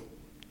manual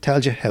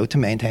tells you how to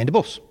maintain the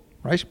bus,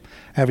 right?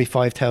 Every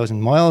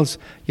 5,000 miles,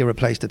 you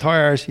replace the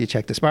tyres, you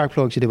check the spark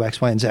plugs, you do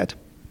X, Y, and Z,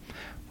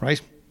 right?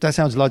 That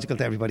sounds logical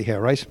to everybody here,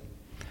 right?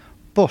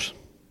 But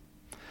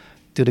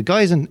do the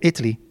guys in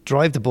Italy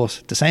drive the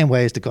bus the same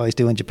way as the guys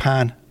do in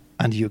Japan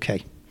and the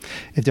UK?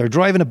 If they're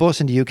driving a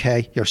bus in the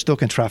UK, you're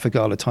stuck in traffic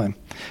all the time.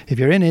 If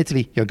you're in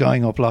Italy, you're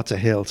going up lots of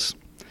hills.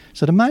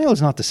 So the manual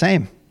is not the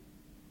same,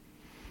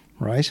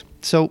 right?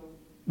 So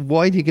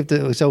why do you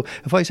give so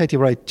if I say to you,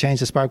 right, change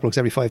the spark plugs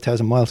every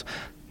 5,000 miles,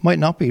 might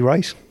not be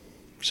right.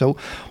 So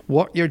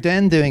what you're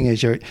then doing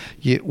is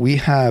we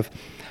have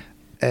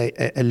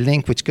a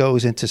link which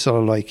goes into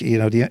sort of like, the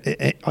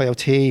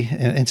IoT,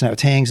 Internet of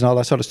Things and all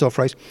that sort of stuff,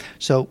 right?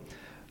 So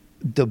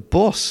the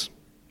bus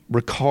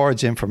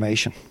records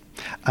information,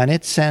 and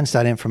it sends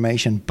that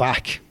information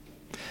back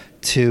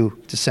to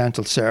the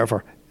central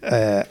server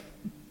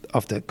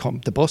of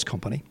the bus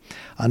company,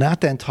 and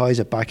that then ties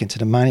it back into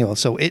the manual.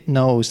 So it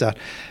knows that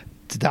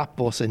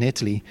bus in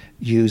Italy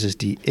uses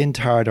the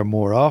in-tarder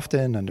more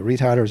often, and the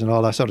retarders and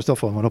all that sort of stuff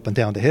going up and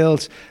down the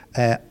hills,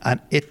 and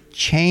it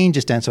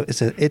changes then. So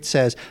it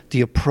says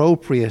the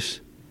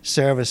appropriate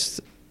service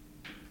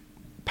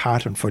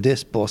pattern for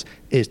this bus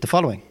is the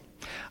following,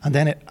 and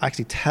then it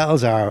actually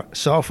tells our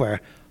software,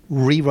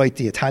 rewrite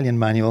the Italian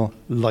manual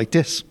like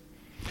this.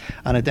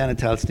 And it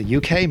tells the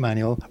UK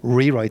manual,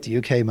 rewrite the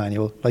UK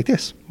manual like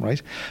this,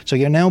 right? So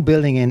you're now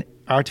building in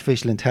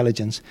artificial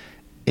intelligence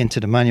into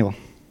the manual.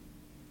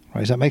 Right,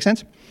 does that make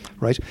sense?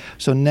 Right.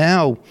 So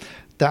now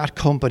that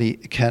company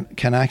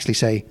can actually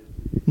say,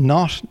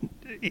 more so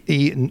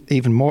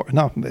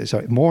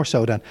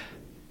than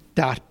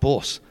that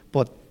bus,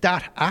 but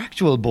that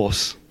actual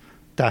bus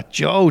that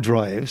Joe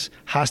drives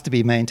has to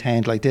be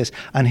maintained like this.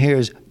 And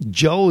here's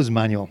Joe's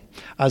manual,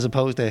 as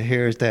opposed to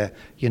here's the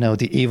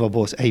Evo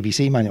Bus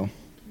ABC manual.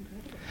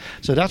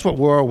 So that's what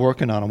we're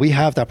working on, and we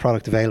have that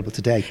product available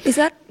today. Is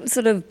that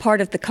sort of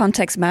part of the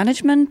context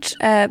management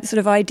sort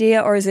of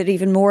idea, or is it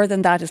even more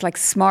than that? It's like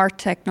smart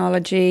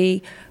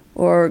technology,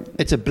 or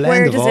it's a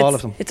blend of all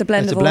of them. It's a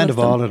blend of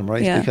all of them,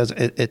 right? Yeah. Because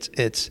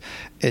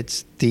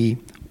it's the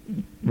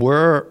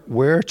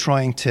we're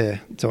trying to,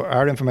 so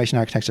our information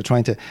architects are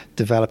trying to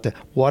develop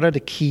what are the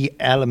key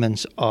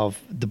elements of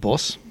the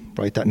bus,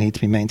 right, that need to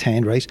be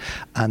maintained, right,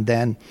 and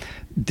then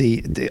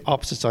the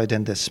opposite side,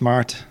 then the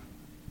smart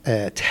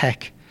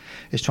tech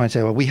is trying to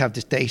say, well, we have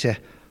this data.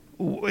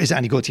 Is it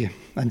any good to you?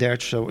 And there,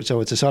 so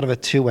it's a sort of a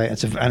two-way,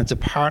 and it's a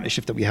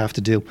partnership that we have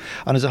to do.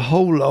 And there's a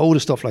whole load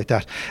of stuff like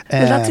that.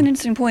 Well, that's an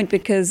interesting point,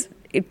 because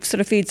it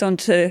sort of feeds on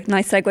to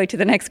nice segue to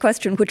the next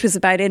question, which was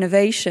about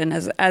innovation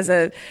as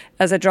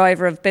a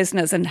driver of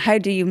business, and how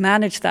do you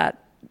manage that?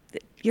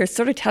 You're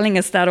sort of telling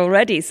us that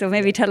already, so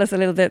maybe tell us a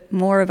little bit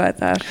more about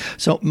that.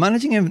 So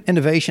managing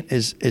innovation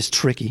is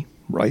tricky,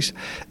 right?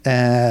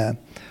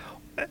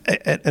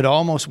 It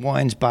almost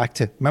winds back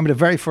to, remember the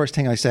very first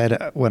thing I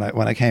said when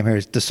I came here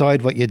is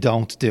decide what you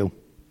don't do,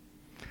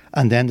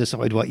 and then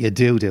decide what you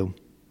do.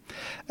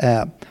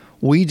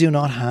 We do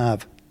not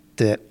have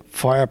the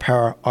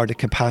firepower or the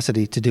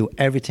capacity to do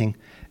everything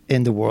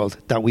in the world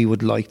that we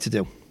would like to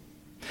do.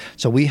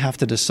 So we have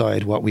to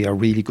decide what we are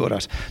really good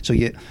at. So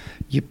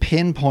you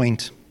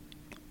pinpoint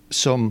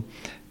some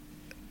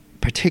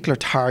particular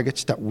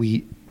targets that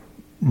we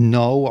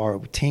know or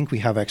think we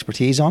have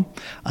expertise on,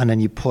 and then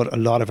you put a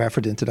lot of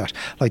effort into that.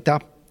 Like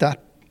that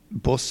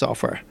bus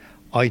software,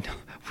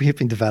 we have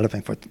been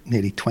developing for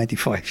nearly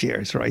 25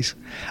 years, right?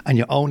 And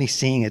you're only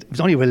seeing it. It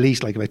was only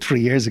released like about 3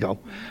 years ago,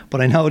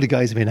 but I know the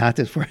guys have been at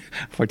it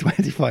for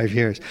 25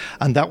 years.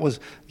 And that was,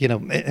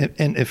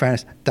 in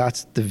fairness,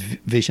 that's the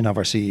vision of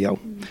our CEO.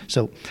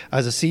 So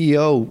as a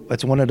CEO,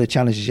 it's one of the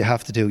challenges you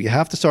have to do. You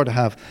have to sort of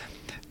have,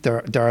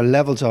 there are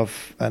levels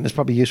of, and it's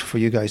probably useful for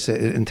you guys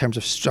in terms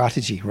of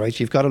strategy, right?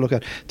 You've got to look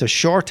at the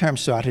short-term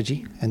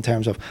strategy in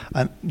terms of,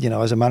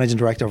 as a managing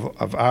director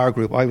of our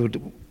group, I would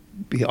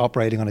be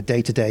operating on a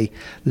day-to-day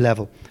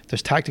level.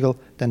 There's tactical,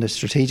 then there's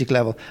strategic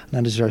level, and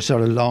then there's a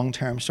sort of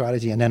long-term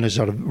strategy, and then there's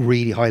sort of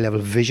really high-level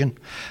vision.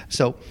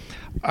 So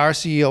our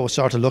CEO was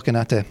sort of looking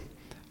at the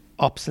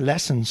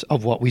obsolescence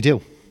of what we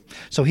do.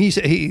 So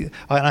and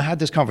I had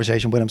this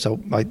conversation with him, so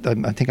I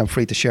think I'm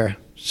free to share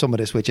some of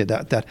this with you,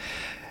 that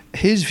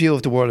his view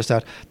of the world is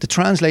that the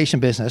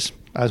translation business,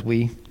 as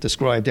we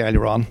described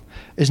earlier on,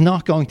 is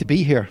not going to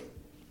be here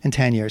in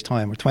 10 years'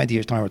 time or 20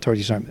 years' time or 30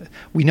 years' time.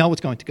 We know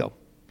it's going to go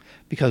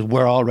because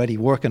we're already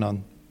working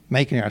on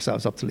making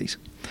ourselves obsolete.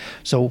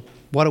 So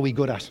what are we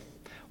good at?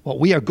 What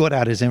we are good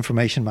at is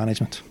information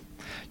management.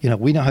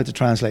 We know how to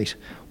translate.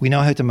 We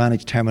know how to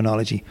manage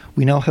terminology.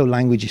 We know how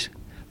language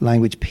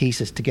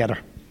pieces together.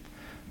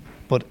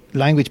 But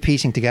language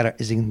piecing together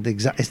is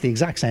the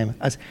exact same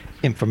as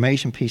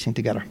information piecing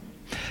together.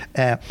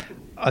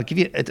 I'll give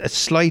you a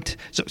slight.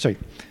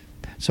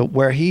 So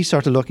where he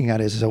started looking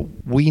at is, so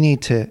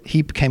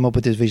he came up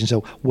with this vision.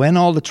 So when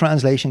all the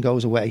translation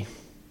goes away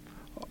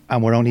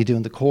and we're only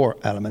doing the core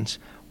elements,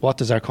 what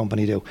does our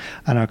company do?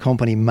 And our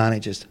company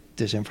manages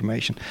this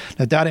information.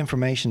 Now that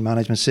information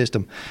management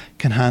system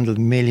can handle a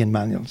million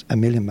manuals,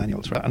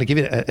 right? And I'll give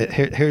you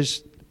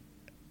here's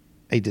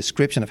a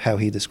description of how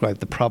he described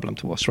the problem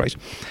to us, right?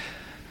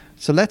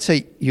 So let's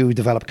say you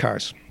develop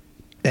cars,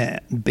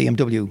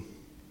 BMW,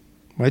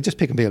 right? Just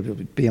pick a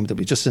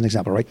BMW, just as an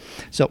example, right?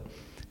 So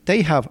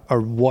they have a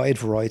wide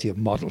variety of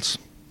models,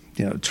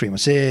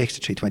 316, the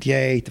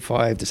 328, the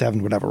 5, the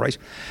 7, whatever, right?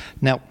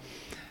 Now,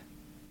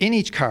 in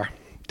each car,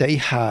 they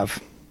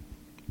have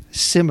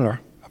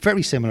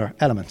very similar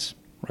elements,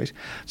 right?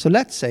 So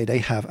let's say they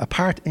have a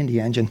part in the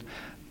engine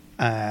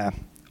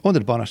under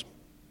the bonnet,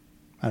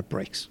 and it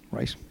breaks,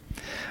 right?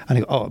 And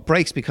you go, it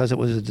breaks because it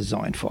was a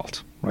design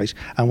fault, right?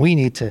 And we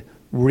need to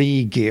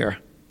re-gear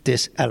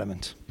this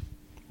element,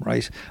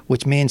 right?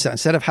 Which means that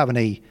instead of having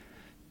a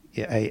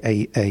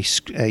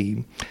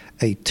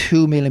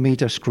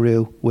 2mm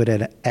screw with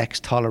an X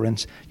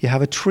tolerance, you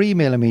have a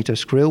 3mm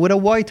screw with a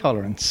Y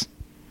tolerance.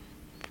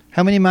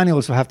 How many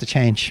manuals do I have to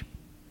change?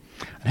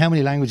 And how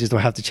many languages do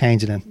I have to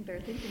change it in?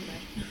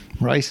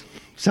 Right?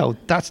 So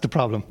that's the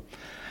problem.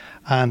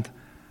 And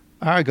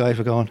our guys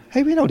were going,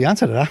 hey, we know the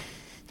answer to that,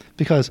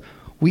 because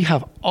we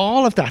have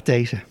all of that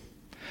data.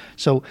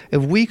 So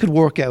if we could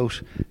work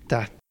out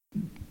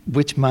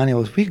which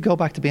manuals, we could go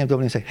back to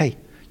BMW and say, hey,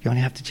 you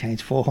only have to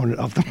change 400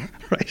 of them,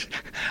 right?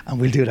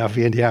 And we'll do that for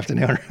you in the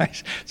afternoon,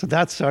 right? So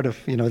that's sort of,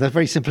 that's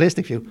very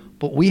simplistic view,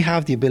 but we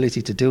have the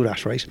ability to do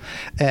that, right?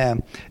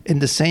 In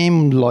the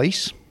same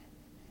light,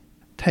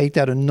 take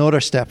that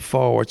another step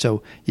forward.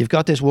 So you've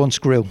got this one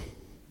screw,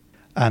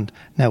 and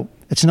now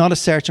it's not a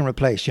search and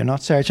replace. You're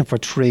not searching for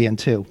 3 and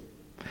 2.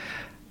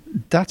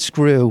 That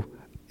screw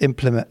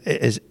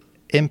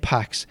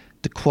impacts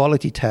the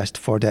quality test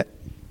for the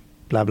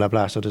blah, blah,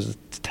 blah. So there's a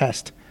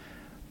test.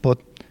 But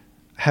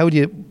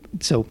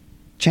so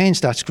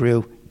change that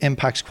screw,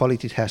 impacts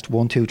quality test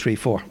 1, 2, 3,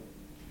 4.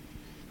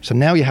 So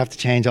now you have to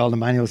change all the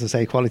manuals to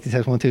say quality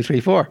test 1, 2,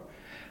 3, 4.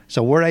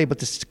 So we're able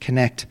to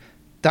connect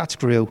that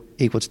screw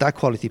equals that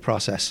quality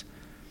process.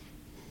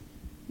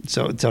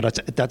 So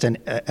that's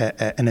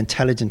an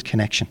intelligent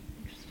connection.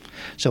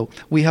 So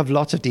we have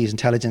lots of these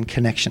intelligent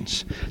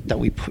connections that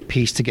we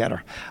piece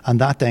together, and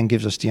that then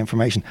gives us the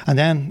information. And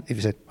then if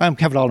you say, I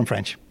have it all in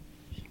French,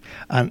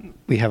 and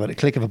we have a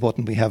click of a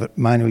button, we have it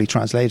manually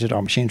translated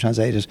or machine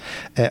translated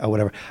or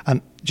whatever.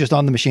 And just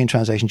on the machine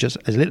translation, just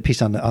as a little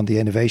piece on the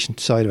innovation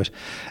side of it,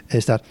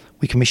 is that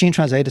we can machine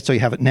translate it so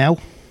you have it now.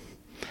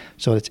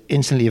 So it's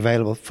instantly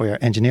available for your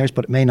engineers,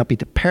 but it may not be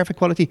the perfect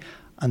quality.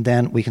 And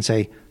then we can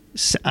say,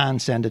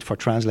 and send it for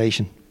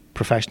translation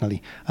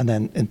professionally. And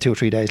then in 2 or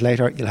 3 days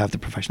later, you'll have the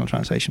professional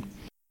translation.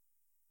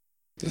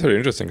 That's very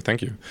interesting.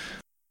 Thank you.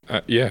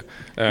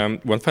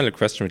 One final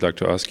question we'd like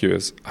to ask you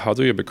is, how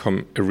do you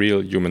become a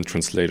real human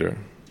translator?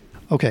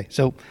 Okay,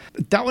 so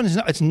that one is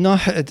not, it's not,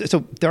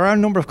 so there are a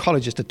number of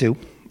colleges that do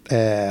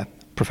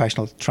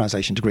professional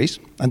translation degrees,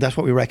 and that's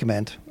what we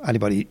recommend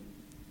anybody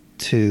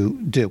to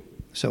do.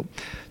 So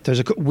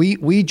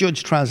we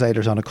judge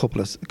translators on a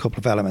couple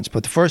of elements,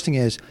 but the first thing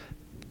is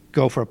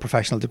go for a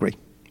professional degree,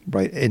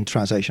 right, in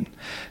translation.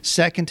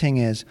 Second thing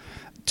is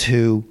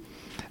to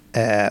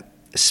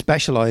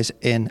specialize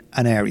in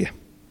an area.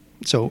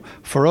 So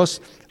for us,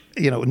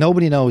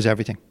 nobody knows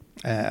everything.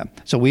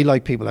 So we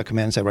like people that come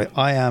in and say, right,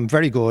 I am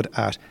very good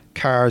at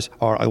cars,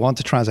 or I want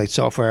to translate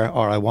software,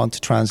 or I want to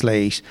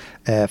translate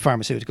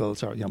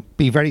pharmaceuticals, or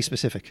be very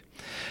specific,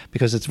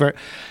 because it's very,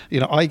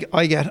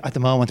 I get at the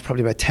moment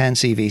probably about 10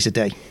 CVs a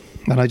day,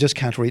 and I just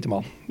can't read them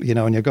all,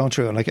 and you're going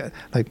through and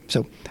like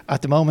so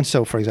at the moment.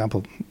 So for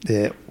example,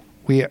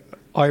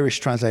 Irish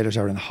translators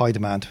are in high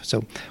demand,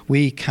 so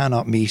we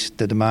cannot meet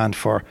the demand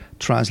for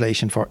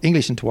translation for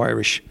English into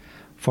Irish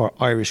for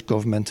Irish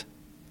government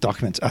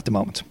documents at the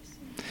moment.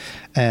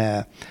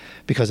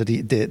 Because of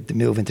the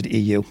move into the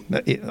EU.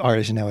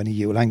 Irish is now an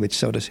EU language,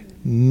 so there's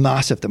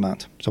massive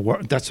demand. So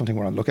that's something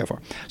we're on the lookout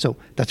for. So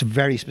that's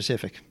very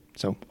specific.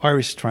 So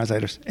Irish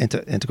translators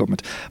into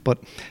government. But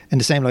in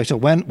the same light, so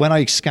when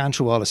I scan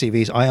through all the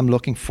CVs, I am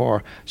looking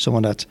for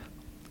someone that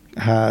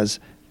has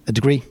a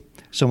degree,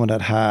 someone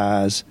that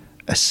has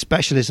a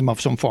specialism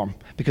of some form,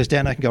 because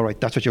then I can go, right,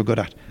 that's what you're good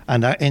at.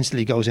 And that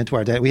instantly goes into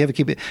our data.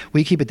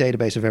 We keep a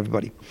database of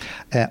everybody,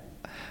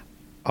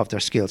 of their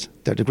skills,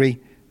 their degree,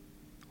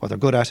 what they're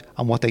good at,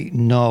 and what they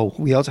know.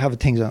 We also have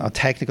things on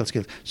technical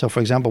skills. So, for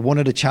example, one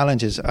of the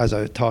challenges, as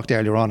I talked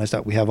earlier on, is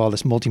that we have all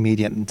this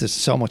multimedia and there's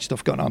so much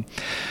stuff going on.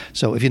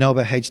 So if you know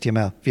about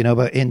HTML, if you know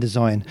about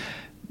InDesign,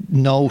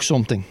 know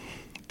something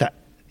that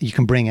you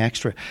can bring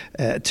extra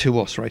to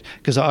us, right?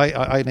 Because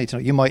I need to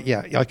know. You might,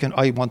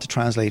 I want to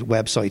translate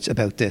websites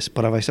about this,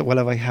 but if I say,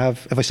 well,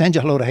 if I send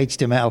you a load of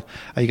HTML,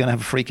 are you going to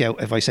have a freak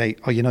out if I say,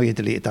 oh, you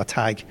deleted that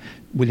tag?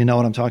 Will you know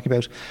what I'm talking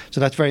about? So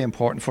that's very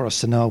important for us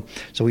to know.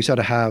 So we sort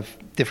of have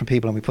different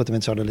people and we put them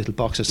in sort of little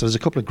boxes. So there's a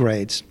couple of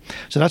grades.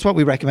 So that's what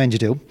we recommend you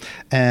do.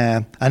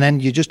 And then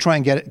you just try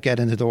and get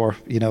in the door.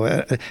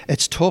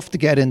 It's tough to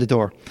get in the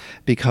door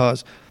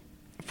because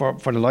for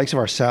the likes of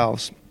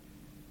ourselves,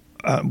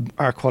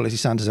 our quality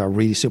standards are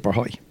really super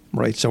high,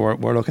 right? So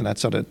we're looking at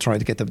sort of trying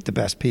to get the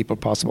best people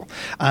possible.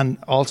 And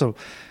also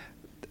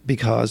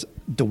because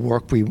the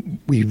work we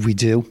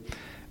do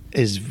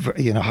is,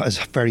 has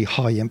very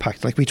high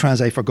impact. Like we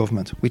translate for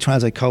government, we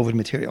translate COVID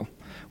material,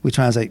 we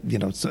translate,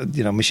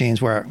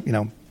 machines where,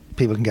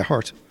 people can get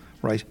hurt,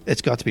 right?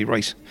 It's got to be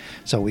right.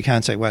 So we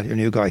can't say, well, you're a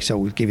new guy, so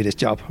we'll give you this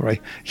job, right?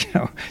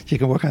 You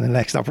can work on the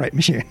next operating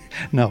machine.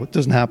 No, it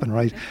doesn't happen,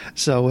 right?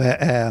 So,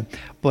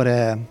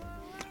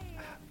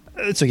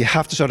 so you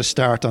have to sort of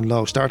start on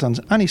low, start on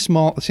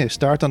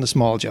the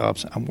small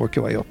jobs and work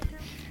your way up.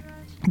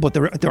 But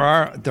there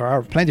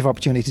are plenty of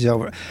opportunities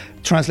over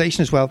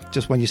translation as well.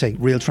 Just when you say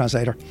real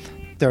translator,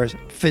 there's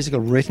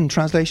physical written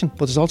translation,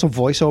 but there's also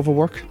voiceover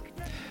work.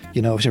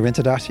 If you're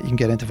into that, you can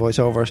get into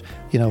voiceovers,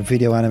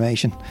 video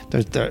animation,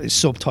 there's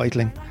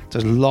subtitling,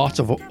 there's lots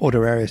of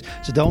other areas.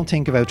 So don't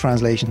think about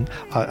translation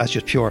as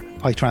just pure,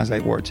 I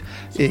translate words.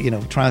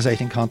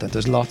 Translating content,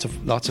 there's lots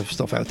of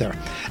stuff out there,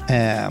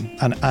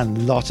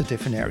 and lots of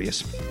different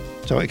areas.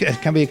 So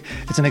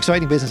it's an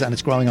exciting business and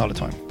it's growing all the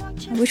time.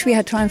 I wish we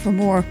had time for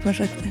more, but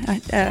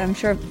I'm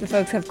sure the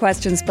folks have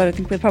questions, but I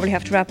think we'll probably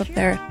have to wrap up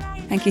there.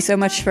 Thank you so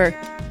much for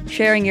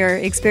sharing your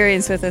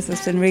experience with us.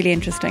 It's been really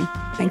interesting.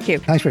 Thank you.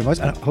 Thanks very much,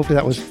 and hopefully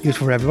that was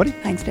useful for everybody.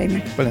 Thanks,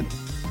 Damien. Brilliant.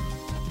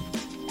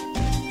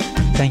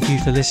 Thank you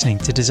for listening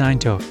to Design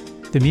Talk.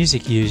 The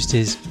music used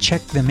is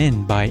Check Them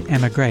In by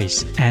Emma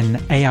Grace,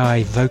 an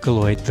AI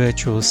Vocaloid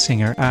virtual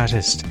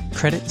singer-artist.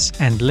 Credits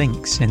and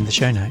links in the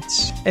show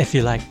notes. If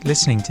you like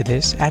listening to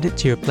this, add it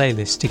to your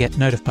playlist to get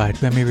notified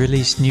when we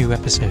release new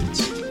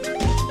episodes.